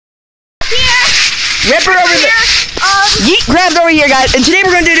Ripper over there. Yeet grabs over here, guys. And today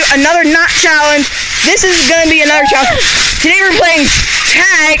we're going to do another knot challenge. This is going to be another challenge. Today we're playing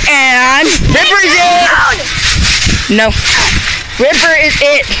tag, and Ripper is it. No. Ripper is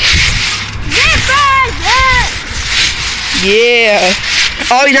it. Ripper is it. Yeah.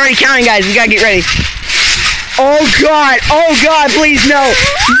 Oh, he's already counting, guys. We got to get ready. Oh, God. Oh, God. Please, no.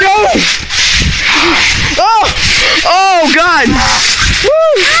 No. Oh. Oh, God.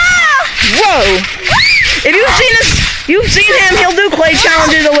 Woo. Whoa. If you've seen this, you've seen him, he'll do clay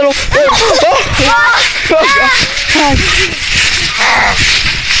challenges a little. Oh, God.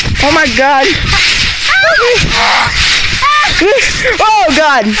 Oh, my God. Oh,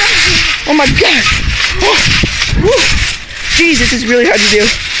 God. Oh, my God. Jeez, this is really hard to do.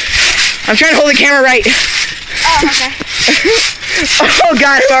 I'm trying to hold the camera right. Oh, okay. Oh,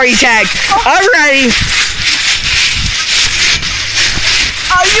 God, I'm already tagged. Alrighty.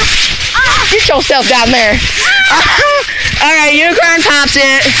 Oh, you. Get yourself down there. Alright, unicorn pops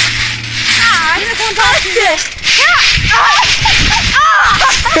it. Unicorn pops it.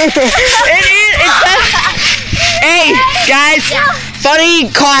 Hey, guys, funny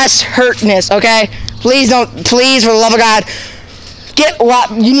costs hurtness, okay? Please don't, please, for the love of God,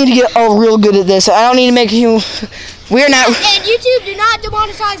 you need to get real good at this. I don't need to make you, we're not. And YouTube, do not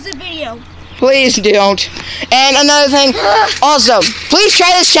demonetize the video. Please don't. And another thing, also, please try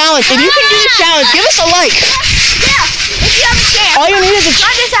this challenge. If you can do this challenge, give us a like. Yeah, if you have a chance. All you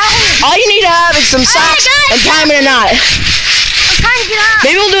need to have is some socks and time in a knot. I'm trying to get up.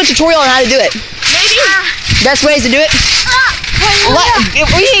 Maybe we'll do a tutorial on how to do it. Maybe. Best ways to do it?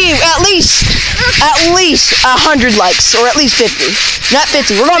 We need at least 100 likes, or at least 50. Not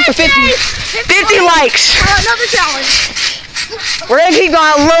 50. We're going for 50. 50 likes. Another challenge. We're gonna keep going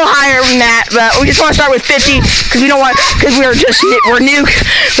a little higher than that, but we just want to start with 50 because we don't want, because we're new.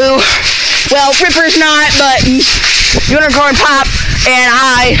 Well, Ripper's not, but Unicorn Pop and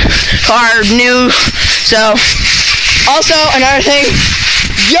I are new. So, also another thing,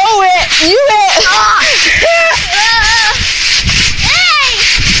 you it.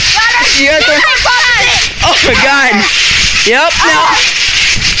 Oh my God. Yep. Now,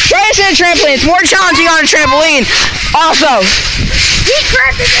 try this in a trampoline. It's more challenging on a trampoline. Also.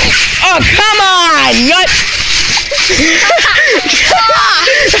 Oh, come on!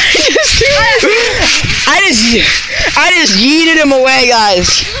 I just yeeted him away,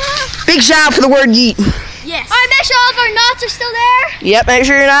 guys. Big shout out for the word yeet. Yes. Alright, make sure all of our knots are still there. Yep, make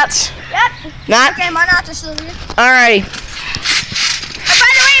sure your knots. Yep. Knot. Okay, my knots are still there. Alrighty. And by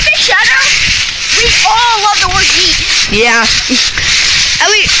the way, big shout out. We all love the word yeet. Yeah. At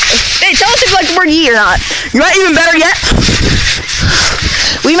least, hey, tell us if you like the word yeet or not. You know what, even better yet?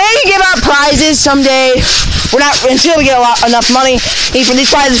 We may give out prizes someday. We're not until we get enough money for these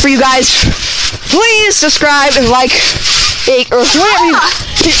prizes for you guys. Please subscribe and like. Or whatever.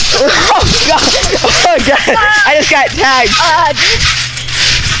 Oh God! Oh God! I just got tagged.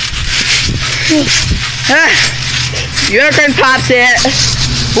 Unicorn pops it.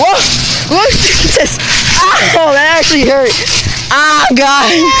 Whoa! Whoa! Jesus! Oh, that actually hurt. Oh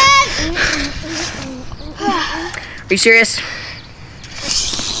God! Are you serious?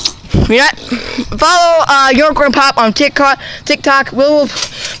 You not follow Unicorn Pop on TikTok. We'll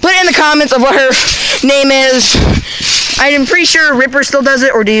put in the comments of what her name is. I'm pretty sure Ripper still does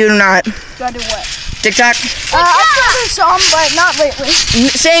it, or do you not? Do I do what? TikTok? I still do some, but not lately.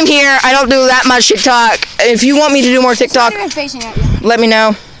 Same here. I don't do that much TikTok. If you want me to do more TikTok, let me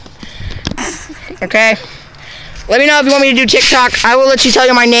know. Okay? Let me know if you want me to do TikTok. I will let you tell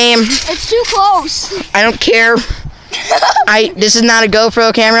you my name. It's too close. I don't care. This is not a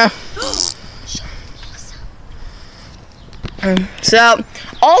GoPro camera. So,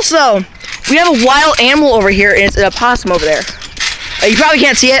 also, we have a wild animal over here, and it's a possum over there. You probably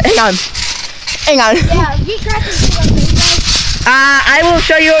can't see it. Hang on. Yeah, get guys. I will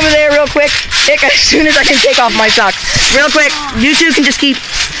show you over there real quick. As soon as I can take off my socks. Real quick. You two can just keep.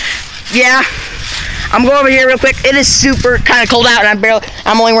 Yeah. I'm going over here real quick. It is super kind of cold out, and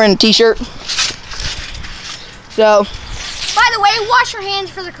I'm only wearing a t-shirt. So. By the way, wash your hands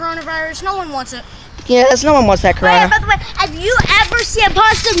for the coronavirus. No one wants it. Yes, no one wants that corona. By the way, if you ever see a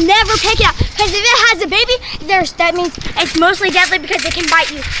possum, never pick it up. Because if it has a baby, that means it's mostly deadly because it can bite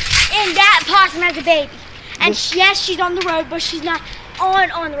you. And that possum has a baby. And yes, she's on the road, but she's not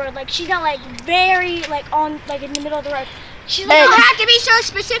on the road. Like, she's not like very in the middle of the road. She's like, you have to be so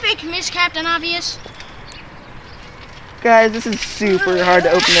specific, Miss Captain Obvious. Guys, this is super hard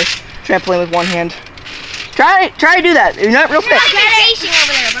to open this trampoline with one hand. Try to do that. Not real quick. You're not facing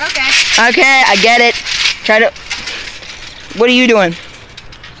over there, but okay. Okay, I get it. What are you doing?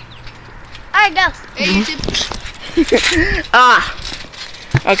 Alright, go. Hey, YouTube.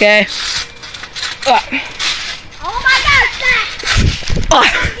 Okay. Oh my gosh,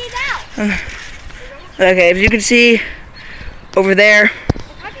 Okay, as you can see over there,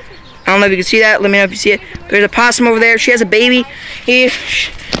 I don't know if you can see that. Let me know if you see it. There's a possum over there. She has a baby. She's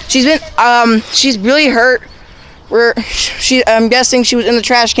really hurt. I'm guessing she was in the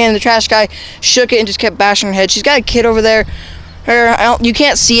trash can and the trash guy shook it and just kept bashing her head. She's got a kid over there. You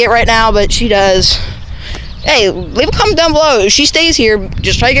can't see it right now, but she does. Hey, leave a comment down below. If she stays here,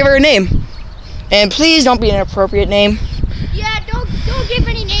 just try to give her a name. And please don't be an inappropriate name. Yeah, don't give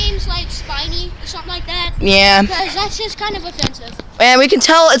any names like Spiny or something like that. Yeah. Because that's just kind of offensive. And we can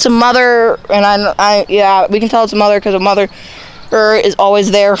tell it's a mother, and we can tell it's a mother because a mother is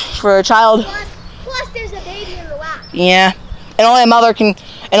always there for a child. Plus there's a baby in the lap. Yeah. And only a mother can,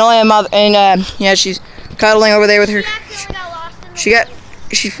 yeah, she's cuddling over there with her. She accidentally got lost in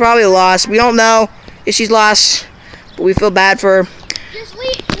the She's probably lost. We don't know if she's lost, but we feel bad for her. Just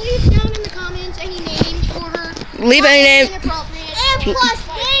leave down in the comments any names for her. Leave any name. Inappropriate. And plus,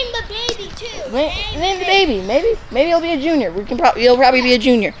 name the baby too. Name the baby. Maybe he'll be a junior. He'll probably be a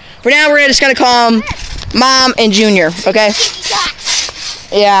junior. For now, we're just gonna call him Mom and Junior. Okay.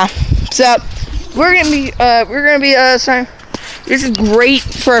 Yeah. So we're gonna be sorry. This is great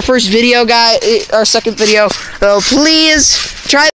for our first video, guys. Our second video. So please try.